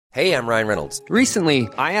Hey, I'm Ryan Reynolds. Recently,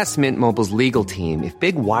 I asked Mint Mobile's legal team if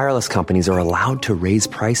big wireless companies are allowed to raise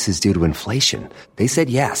prices due to inflation. They said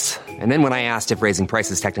yes. And then when I asked if raising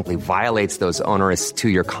prices technically violates those onerous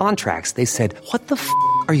two-year contracts, they said, "What the f***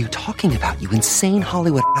 are you talking about, you insane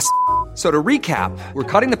Hollywood ass?" So to recap, we're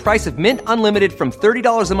cutting the price of Mint Unlimited from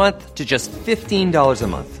 $30 a month to just $15 a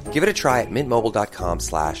month. Give it a try at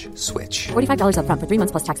mintmobile.com/switch. $45 up front for 3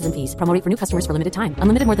 months plus taxes and fees. Promo rate for new customers for limited time.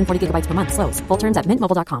 Unlimited more than 40 gigabytes per month. Slows full terms at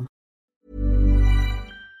mintmobile.com.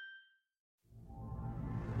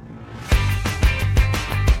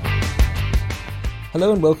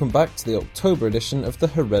 Hello and welcome back to the October edition of the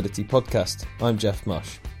Heredity podcast. I'm Jeff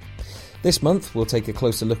Mush. This month we'll take a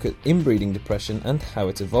closer look at inbreeding depression and how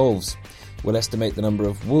it evolves. We'll estimate the number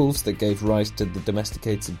of wolves that gave rise to the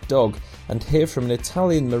domesticated dog and hear from an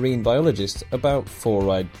Italian marine biologist about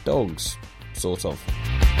four-eyed dogs. Sort of.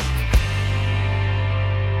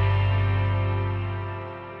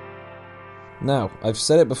 Now, I've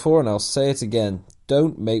said it before and I'll say it again.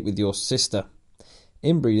 Don't mate with your sister.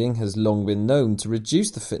 Inbreeding has long been known to reduce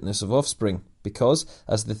the fitness of offspring because,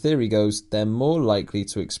 as the theory goes, they're more likely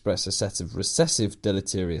to express a set of recessive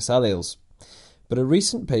deleterious alleles. But a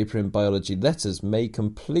recent paper in Biology Letters may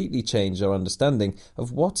completely change our understanding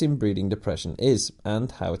of what inbreeding depression is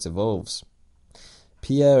and how it evolves.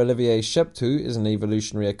 Pierre-Olivier Cheptou is an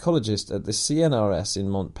evolutionary ecologist at the CNRS in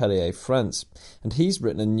Montpellier, France, and he's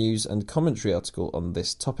written a news and commentary article on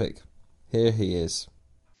this topic. Here he is.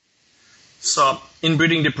 So,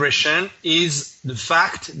 inbreeding depression is the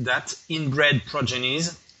fact that inbred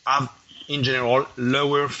progenies have, in general,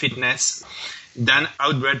 lower fitness than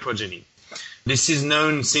outbred progeny. This is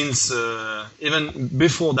known since even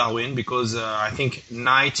before Darwin, because I think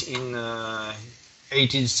Knight in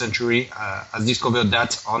 18th century has discovered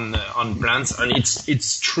that on plants, and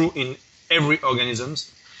it's true in every organism.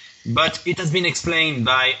 But it has been explained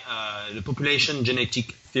by the population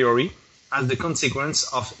genetic theory as the consequence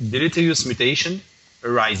of deleterious mutation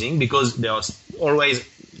arising, because there are always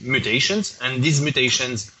mutations, and these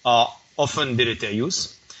mutations are often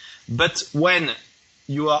deleterious. But when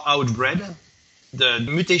you are outbred, the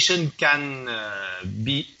mutation can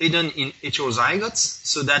be hidden in heterozygotes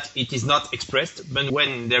so that it is not expressed. But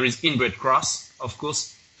when there is inbred cross, of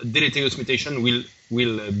course, a deleterious mutation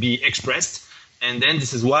will be expressed. And then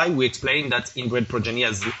this is why we explain that inbred progeny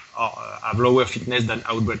have lower fitness than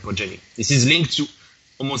outbred progeny. This is linked to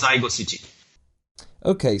homozygosity.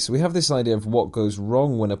 Okay, so we have this idea of what goes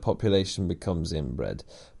wrong when a population becomes inbred,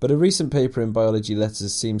 but a recent paper in Biology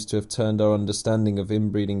Letters seems to have turned our understanding of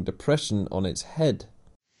inbreeding depression on its head.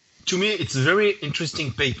 To me, it's a very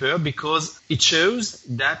interesting paper because it shows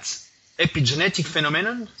that epigenetic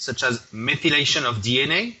phenomena, such as methylation of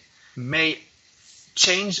DNA, may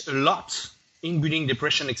change a lot inbreeding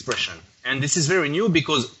depression expression. And this is very new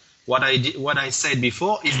because what I said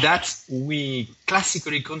before is that we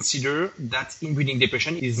classically consider that inbreeding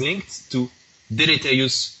depression is linked to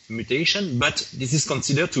deleterious mutation, but this is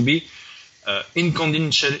considered to be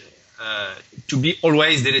to be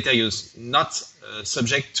always deleterious, not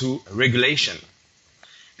subject to regulation.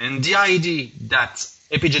 And the idea that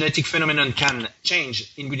epigenetic phenomenon can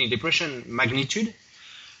change inbreeding depression magnitude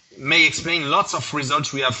may explain lots of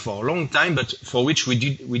results we have for a long time, but for which we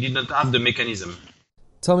did not have the mechanism.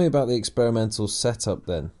 Tell me about the experimental setup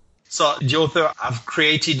then. So the author have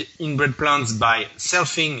created inbred plants by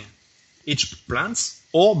selfing each plant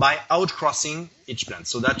or by outcrossing each plant,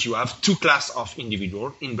 so that you have two classes of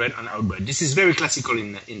individual, inbred and outbred. This is very classical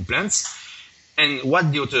in plants. And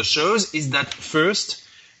what the author shows is that first,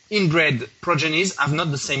 inbred progenies have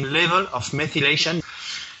not the same level of methylation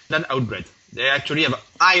than outbred. They actually have a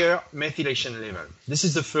higher methylation level. This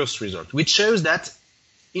is the first result, which shows that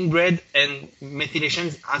inbred and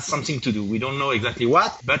methylation has something to do. We don't know exactly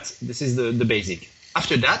what, but this is the basic.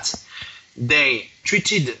 After that, they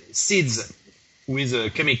treated seeds with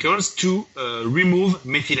chemicals to remove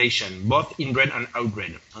methylation, both inbred and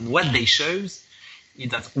outbred. And what they shows is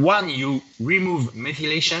that when you remove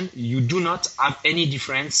methylation, you do not have any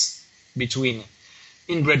difference between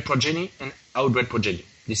inbred progeny and outbred progeny.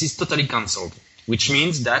 This is totally cancelled, which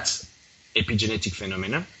means that epigenetic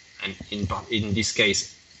phenomena, and in this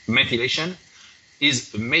case methylation,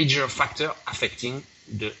 is a major factor affecting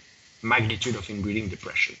the magnitude of inbreeding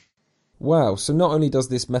depression. Wow, so not only does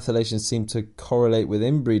this methylation seem to correlate with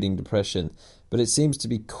inbreeding depression, but it seems to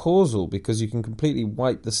be causal because you can completely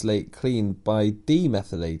wipe the slate clean by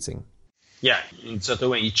demethylating. Yeah, in a certain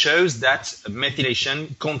way it shows that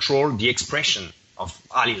methylation controls the expression of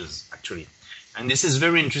alleles, actually. And this is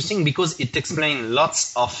very interesting because it explains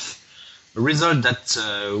lots of results that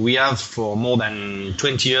we have for more than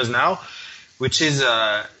 20 years now, which is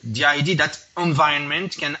the idea that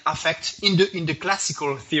environment can affect, in the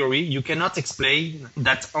classical theory, you cannot explain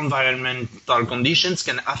that environmental conditions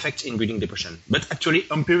can affect inbreeding depression. But actually,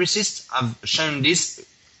 empiricists have shown this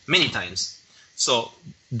many times. So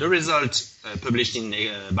the result published in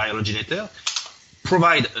Biology Letter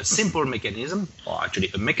provide a simple mechanism, or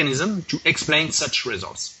actually a mechanism, to explain such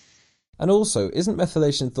results. And also, isn't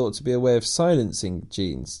methylation thought to be a way of silencing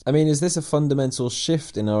genes? I mean, is this a fundamental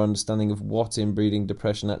shift in our understanding of what inbreeding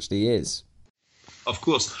depression actually is? Of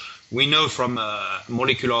course, we know from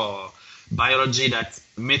molecular biology that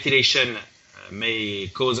methylation may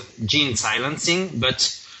cause gene silencing,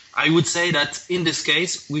 but I would say that in this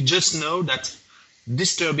case, we just know that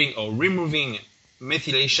disturbing or removing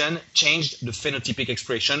methylation changed the phenotypic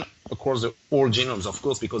expression across the whole genomes, of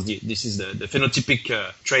course, because this is the phenotypic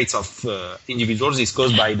traits of individuals is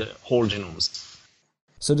caused by the whole genomes.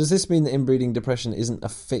 So does this mean that inbreeding depression isn't a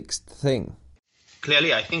fixed thing?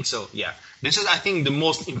 Clearly, I think so, yeah. This is, I think, the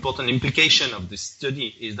most important implication of this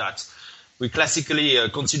study is that we classically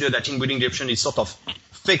consider that inbreeding depression is sort of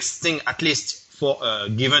fixed thing, at least for a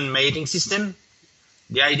given mating system.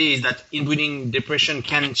 The idea is that inbreeding depression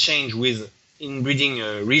can change with inbreeding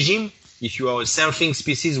regime. If you are a selfing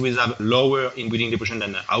species, we have lower inbreeding depression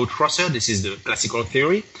than an outcrosser. This is the classical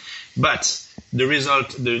theory. But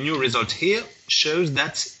the new result here shows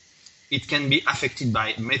that it can be affected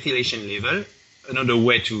by methylation level. Another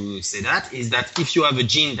way to say that is that if you have a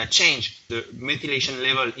gene that changes the methylation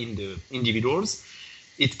level in the individuals,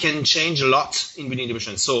 it can change a lot inbreeding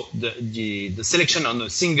depression. So the selection on a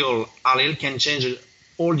single allele can change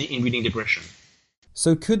all the inbreeding depression.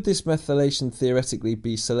 So could this methylation theoretically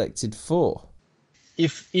be selected for?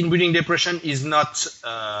 If inbreeding depression is not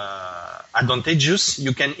advantageous,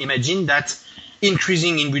 you can imagine that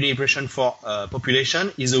increasing inbreeding depression for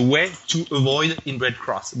population is a way to avoid inbred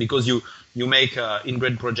cross, because you make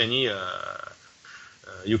inbred progeny,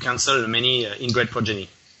 you cancel many inbred progeny.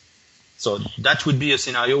 So that would be a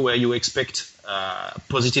scenario where you expect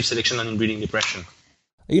positive selection on inbreeding depression.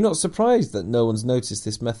 Are you not surprised that no one's noticed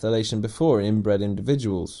this methylation before in inbred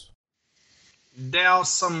individuals? There are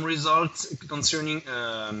some results concerning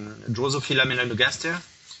Drosophila melanogaster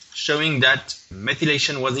showing that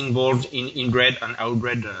methylation was involved in inbred and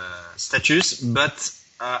outbred status, but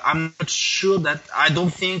I'm not sure that, I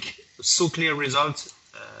don't think so clear results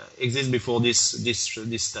exist before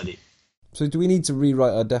this study. So do we need to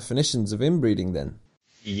rewrite our definitions of inbreeding then?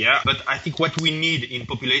 Yeah, but I think what we need in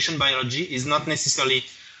population biology is not necessarily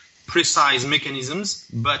precise mechanisms,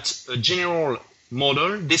 but a general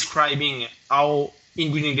model describing how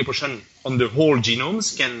inbreeding depression on the whole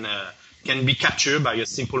genomes can be captured by a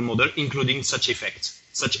simple model, including such effects,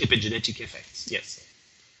 such epigenetic effects. Yes.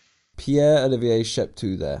 Pierre-Olivier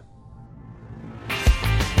Cheptou there.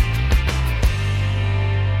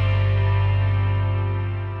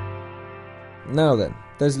 Now then,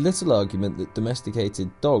 there's little argument that domesticated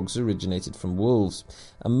dogs originated from wolves,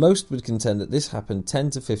 and most would contend that this happened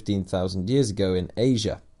 10 to 15,000 years ago in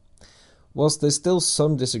Asia. Whilst there's still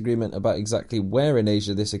some disagreement about exactly where in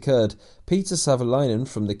Asia this occurred, Peter Savolainen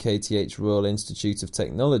from the KTH Royal Institute of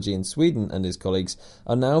Technology in Sweden and his colleagues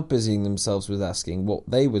are now busying themselves with asking what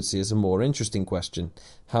they would see as a more interesting question: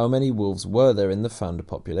 how many wolves were there in the founder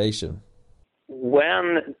population?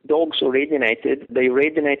 When dogs originated, they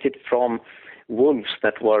originated from wolves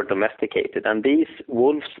that were domesticated, and these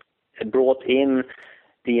wolves brought in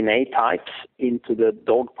DNA types into the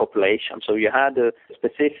dog population. So you had a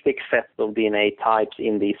specific set of DNA types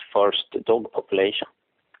in this first dog population.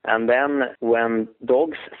 And then when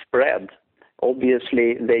dogs spread,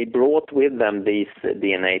 obviously they brought with them these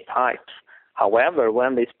DNA types. However,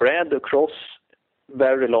 when they spread across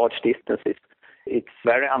very large distances, it's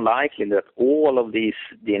very unlikely that all of these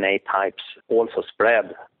DNA types also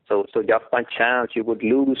spread. So just by chance, you would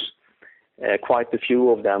lose quite a few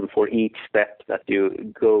of them for each step that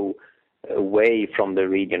you go away from the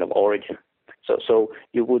region of origin. So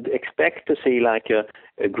you would expect to see like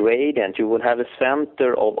a gradient. You would have a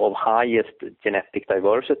center of highest genetic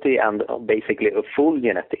diversity and basically a full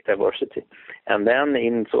genetic diversity. And then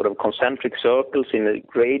in sort of concentric circles in the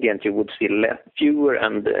gradient, you would see fewer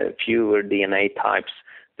and fewer DNA types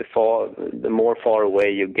the more far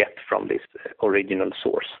away you get from this original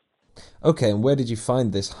source. Okay, and where did you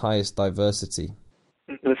find this highest diversity?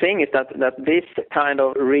 The thing is that this kind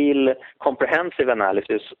of real comprehensive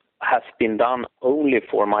analysis has been done only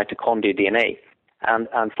for mitochondrial DNA. And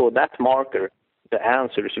for that marker, the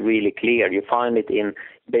answer is really clear. You find it in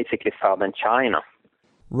basically southern China.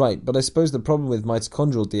 Right, but I suppose the problem with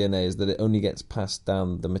mitochondrial DNA is that it only gets passed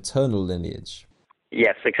down the maternal lineage.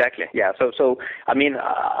 Yes, exactly. Yeah. So I mean,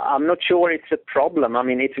 I'm not sure it's a problem. I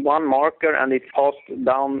mean, it's one marker and it's passed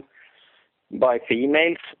down by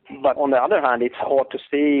females. But on the other hand, it's hard to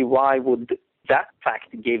see why would that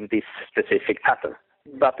fact give this specific pattern.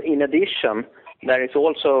 But in addition, there is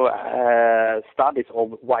also studies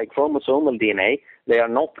of Y chromosomal DNA. They are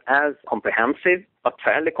not as comprehensive, but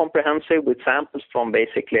fairly comprehensive, with samples from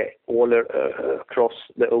basically all across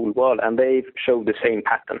the whole world, and they show the same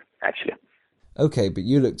pattern, actually. Okay, but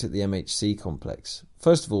you looked at the MHC complex.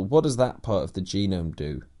 First of all, what does that part of the genome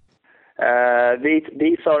do?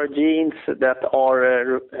 These are genes that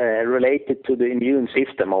are related to the immune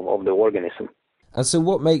system of the organism. And so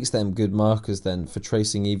what makes them good markers then for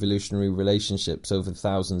tracing evolutionary relationships over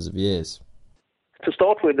thousands of years? To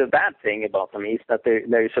start with, the bad thing about them is that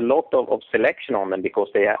there is a lot of selection on them because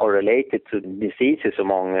they are related to diseases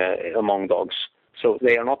among dogs. So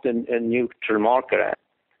they are not a neutral marker.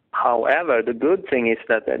 However, the good thing is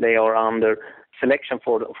that they are under selection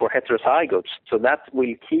for heterozygotes. So that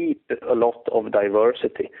will keep a lot of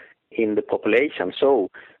diversity in the population. So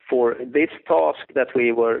for this task that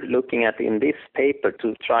we were looking at in this paper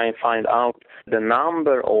to try and find out the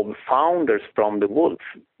number of founders from the wolf,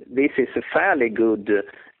 this is a fairly good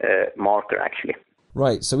marker, actually.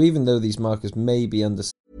 Right, so even though these markers may be under...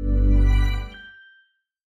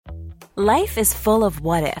 Life is full of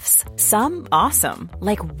what-ifs. Some awesome,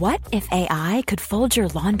 like what if AI could fold your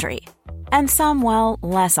laundry? And some, well,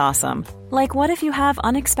 less awesome, like what if you have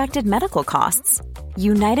unexpected medical costs?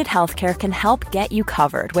 United Healthcare can help get you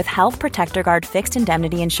covered with Health Protector Guard fixed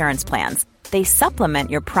indemnity insurance plans. They supplement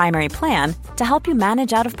your primary plan to help you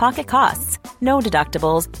manage out-of-pocket costs. No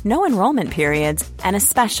deductibles, no enrollment periods, and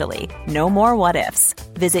especially no more what-ifs.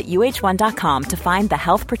 Visit uh1.com to find the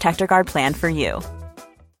Health Protector Guard plan for you.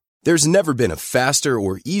 There's never been a faster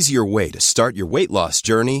or easier way to start your weight loss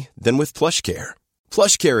journey than with PlushCare.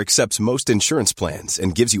 PlushCare accepts most insurance plans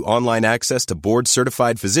and gives you online access to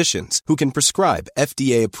board-certified physicians who can prescribe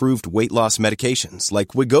FDA-approved weight loss medications like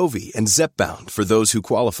Wegovy and Zepbound for those who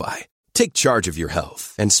qualify. Take charge of your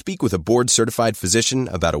health and speak with a board-certified physician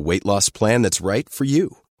about a weight loss plan that's right for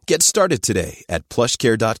you. Get started today at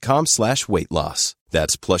plushcare.com/weight loss.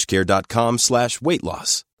 That's plushcare.com/weight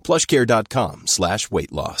loss.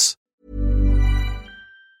 plushcare.com/weight loss.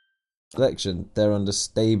 Selection, they're under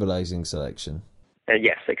stabilizing selection.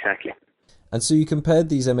 Yes, exactly. And so you compared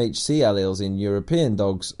these MHC alleles in European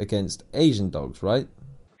dogs against Asian dogs, right?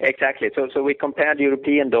 Exactly. So we compared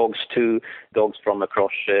European dogs to dogs from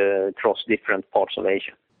across different parts of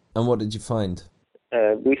Asia. And what did you find?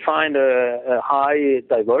 We find a high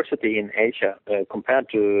diversity in Asia compared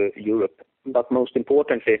to Europe. But most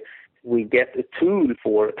importantly, we get a tool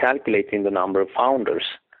for calculating the number of founders.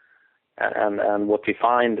 And what we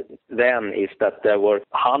find then is that there were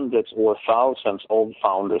hundreds or thousands of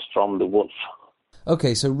founders from the wolf.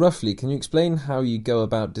 Okay, so roughly, can you explain how you go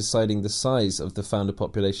about deciding the size of the founder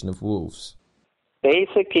population of wolves?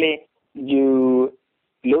 Basically, you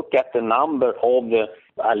look at the number of the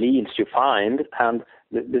alleles you find, and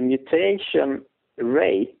the mutation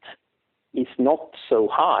rate is not so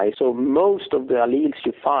high. So most of the alleles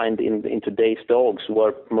you find in today's dogs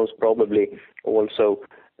were most probably also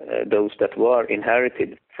those that were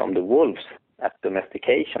inherited from the wolves at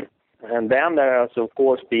domestication. And then there has, of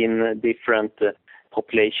course, been different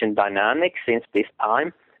population dynamics since this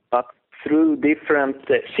time, but through different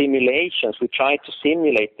simulations, we try to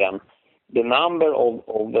simulate them. The number of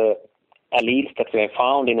alleles that we have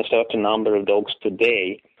found in a certain number of dogs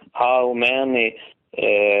today, how many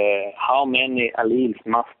alleles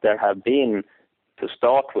must there have been to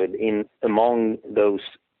start with among those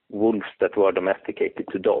wolves that were domesticated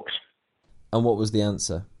to dogs. And what was the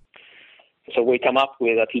answer? So we come up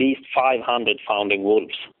with at least 500 founding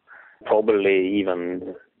wolves, probably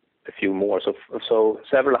even a few more. So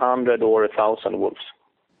several hundred or 1,000 wolves.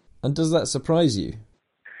 And does that surprise you?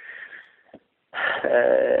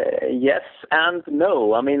 Yes and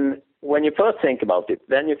no. I mean, when you first think about it,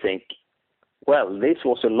 then you think, well, this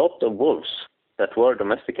was a lot of wolves that were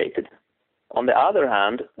domesticated. On the other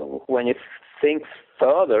hand, when you think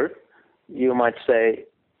further, you might say,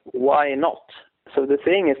 why not? So the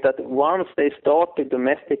thing is that once they started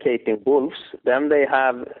domesticating wolves, then they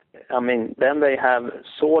have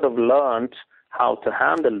sort of learned how to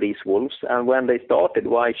handle these wolves. And when they started,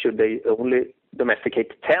 why should they only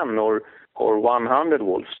domesticate 10 or 100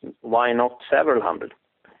 wolves? Why not several hundred?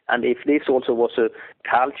 And if this also was a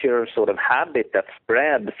culture sort of habit that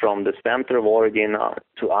spread from the center of origin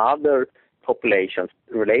to other populations,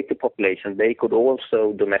 related populations, they could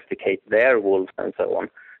also domesticate their wolves and so on.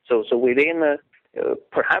 So within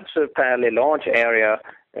perhaps a fairly large area,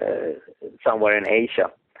 somewhere in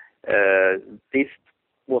Asia. This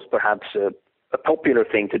was perhaps a popular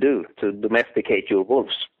thing to do, to domesticate your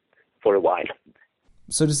wolves for a while.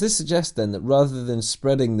 So does this suggest then that rather than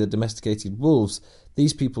spreading the domesticated wolves,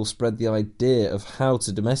 these people spread the idea of how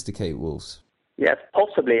to domesticate wolves? Yes,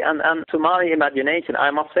 possibly. And to my imagination, I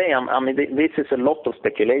must say, I mean, this is a lot of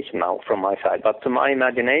speculation now from my side, but to my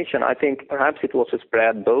imagination, I think perhaps it was a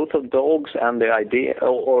spread both of dogs and the idea,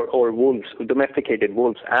 or wolves, domesticated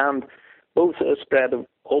wolves, and both a spread of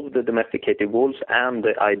the domesticated wolves and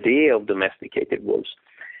the idea of domesticated wolves.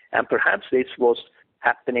 And perhaps this was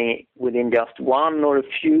happening within just one or a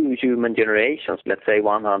few human generations, let's say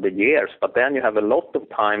 100 years. But then you have a lot of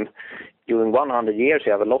time, during 100 years,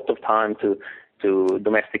 you have a lot of time to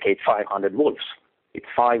domesticate 500 wolves. It's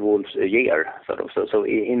 5 wolves a year, sort of. So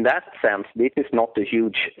in that sense, this is not a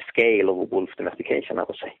huge scale of wolf domestication, I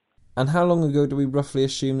would say. And how long ago do we roughly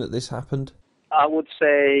assume that this happened? I would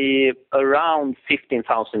say around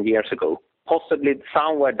 15,000 years ago, possibly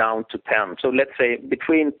somewhere down to 10. So let's say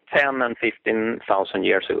between 10 and 15,000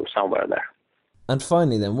 years ago, somewhere there. And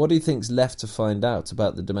finally then, what do you think's left to find out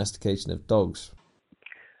about the domestication of dogs?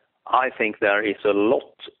 I think there is a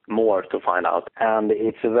lot more to find out, and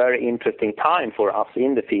it's a very interesting time for us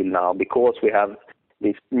in the field now, because we have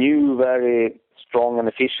this new, very strong and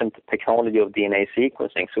efficient technology of DNA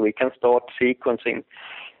sequencing. So we can start sequencing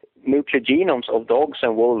nuclear genomes of dogs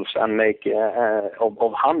and wolves and make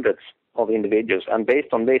of hundreds of individuals. And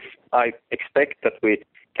based on this, I expect that we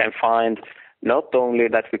can find not only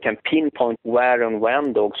that we can pinpoint where and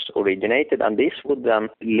when dogs originated, and this would then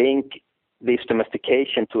link this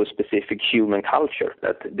domestication to a specific human culture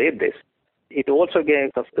that did this. It also gave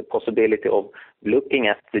us the possibility of looking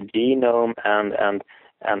at the genome and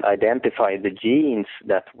identify the genes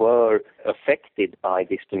that were affected by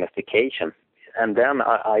this domestication. And then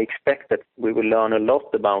I expect that we will learn a lot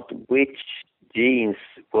about which genes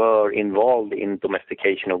were involved in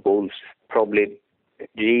domestication of wolves, probably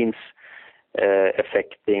genes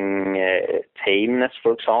affecting tameness,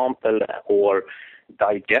 for example, or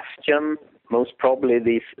digestion. Most probably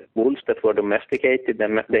these wolves that were domesticated,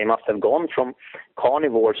 they must have gone from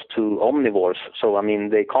carnivores to omnivores. So, I mean,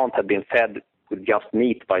 they can't have been fed with just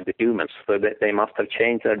meat by the humans. So they must have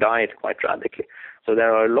changed their diet quite radically. So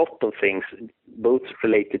there are a lot of things, both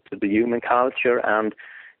related to the human culture and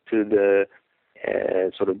to the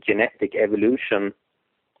sort of genetic evolution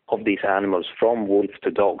of these animals from wolf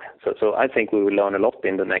to dog. So I think we will learn a lot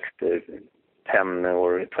in the next 10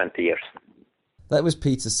 or 20 years. That was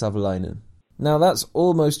Peter Savolainen. Now that's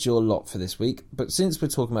almost your lot for this week, but since we're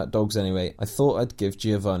talking about dogs anyway, I thought I'd give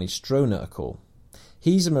Giovanni Strona a call.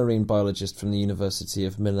 He's a marine biologist from the University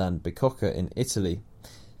of Milan Bicocca in Italy.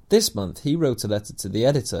 This month he wrote a letter to the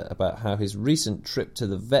editor about how his recent trip to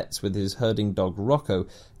the vets with his herding dog Rocco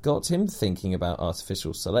got him thinking about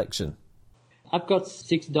artificial selection. I've got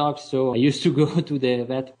 6 dogs, so I used to go to the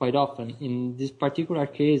vet quite often. In this particular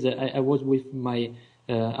case, I was with my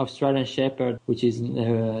Australian Shepherd, which is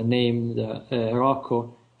named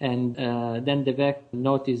Rocco, and then the vet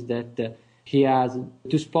noticed that he has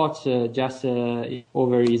 2 spots just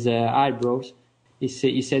over his eyebrows.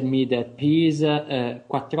 He said me that he is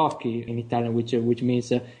quattrocchi in Italian, which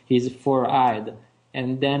means he's 4-eyed.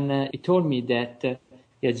 And then he told me that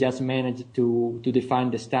he has just managed to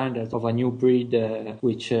define the standards of a new breed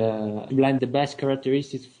which blend the best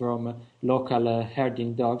characteristics from local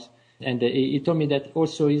herding dogs. And he told me that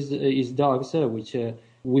also his dogs, which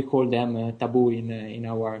we call them taboo in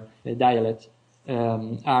our dialect,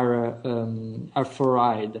 are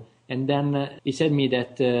 4-eyed. And then he said me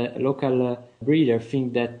that local breeders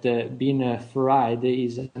think that being 4-eyed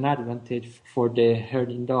is an advantage for the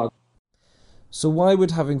herding dog. So why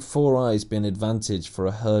would having 4 eyes be an advantage for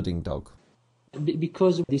a herding dog?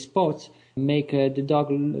 Because the spots make the dog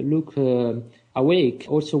look awake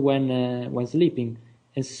also when sleeping.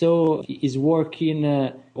 And so he's working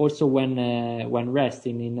also when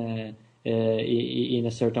resting in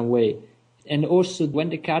a certain way. And also when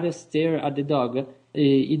the cattle stare at the dog,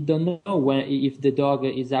 you don't know if the dog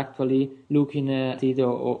is actually looking at it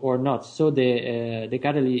or not. So the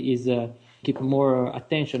cattle is keep more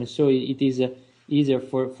attention. So it is easier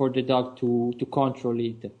for the dog to control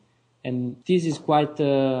it. And this is quite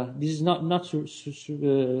this is not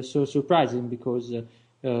so surprising, because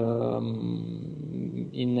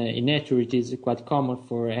in nature it is quite common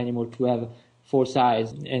for animal to have 4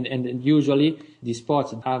 eyes, and usually these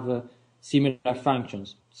spots have similar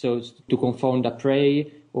functions, so to confound a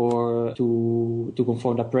prey or to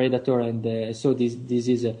confound a predator, and so this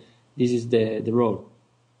is the role.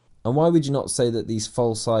 And why would you not say that these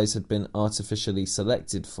false eyes had been artificially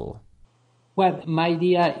selected for? Well, my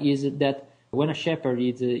idea is that when a shepherd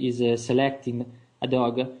is selecting a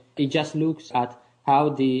dog, he just looks at how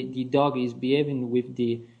the dog is behaving with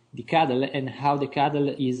the cattle and how the cattle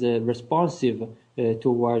is responsive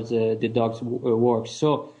towards the dog's work.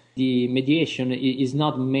 So the mediation is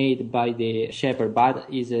not made by the shepherd, but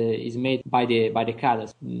is made by the cattle.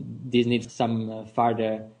 This needs some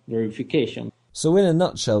further verification. So in a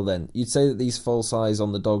nutshell then, you'd say that these false eyes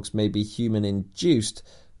on the dogs may be human-induced,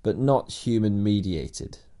 but not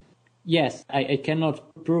human-mediated? Yes, I cannot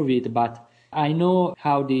prove it, but I know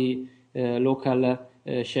how the local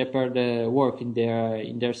shepherd work in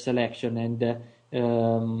their selection, and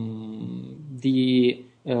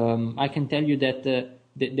I can tell you that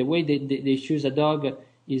the way they choose a dog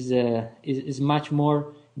is much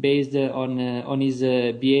more based on his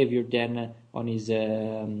behavior than on his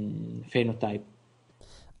phenotype.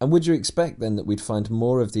 And would you expect then that we'd find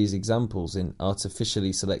more of these examples in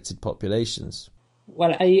artificially selected populations?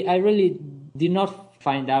 Well, I really did not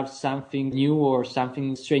find out something new or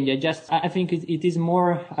something strange. I think it is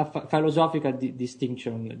more a philosophical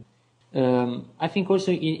distinction. I think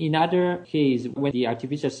also in other cases, when the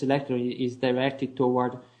artificial selection is directed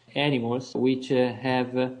toward animals which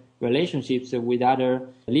have relationships with other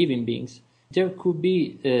living beings, there could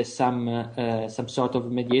be some sort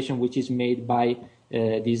of mediation which is made by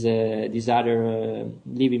these other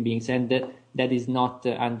living beings, and that is not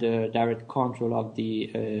under direct control of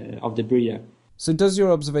the breeder. So does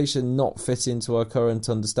your observation not fit into our current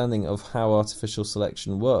understanding of how artificial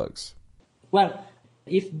selection works? Well,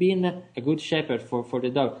 if being a good shepherd for the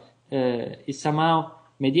dog is somehow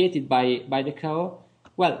mediated by the cow,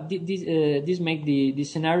 well, this makes the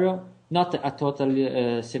scenario not a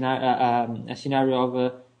total scenario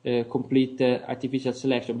of complete artificial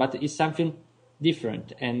selection, but it's something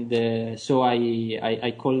different, and so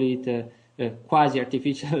I call it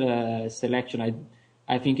quasi-artificial selection.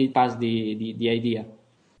 I think it passed the idea.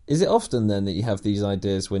 Is it often then that you have these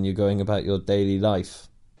ideas when you're going about your daily life?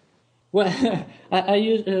 Well,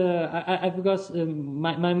 because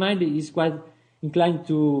my mind is quite inclined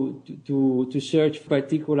to search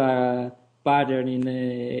particular pattern in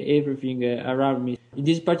everything around me. In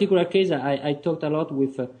this particular case, I talked a lot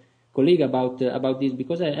with a colleague about this,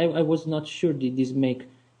 because I was not sure that this make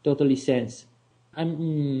totally sense.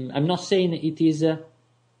 I'm not saying it is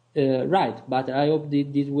right, but I hope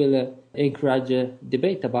that this will encourage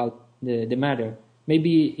debate about the matter.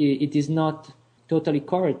 Maybe it is not totally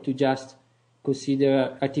correct to just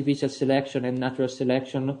consider artificial selection and natural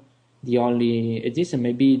selection the only existence.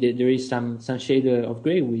 Maybe there is some shade of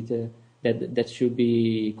grey with that should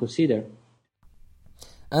be considered.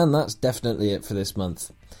 And that's definitely it for this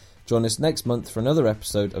month. Join us next month for another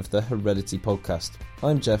episode of the Heredity Podcast.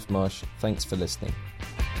 I'm Jeff Marsh. Thanks for listening.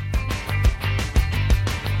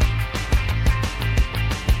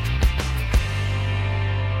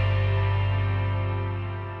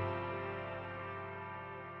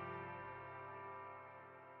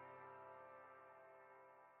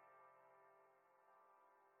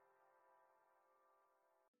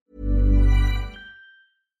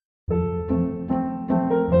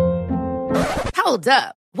 Hold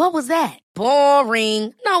up. What was that?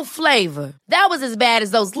 Boring. No flavor. That was as bad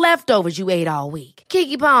as those leftovers you ate all week.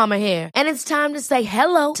 Keke Palmer here. And it's time to say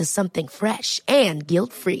hello to something fresh and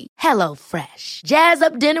guilt-free. HelloFresh. Jazz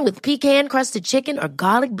up dinner with pecan-crusted chicken or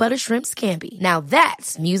garlic butter shrimp scampi. Now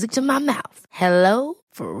that's music to my mouth.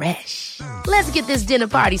 HelloFresh. Let's get this dinner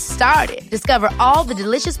party started. Discover all the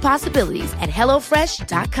delicious possibilities at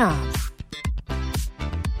HelloFresh.com.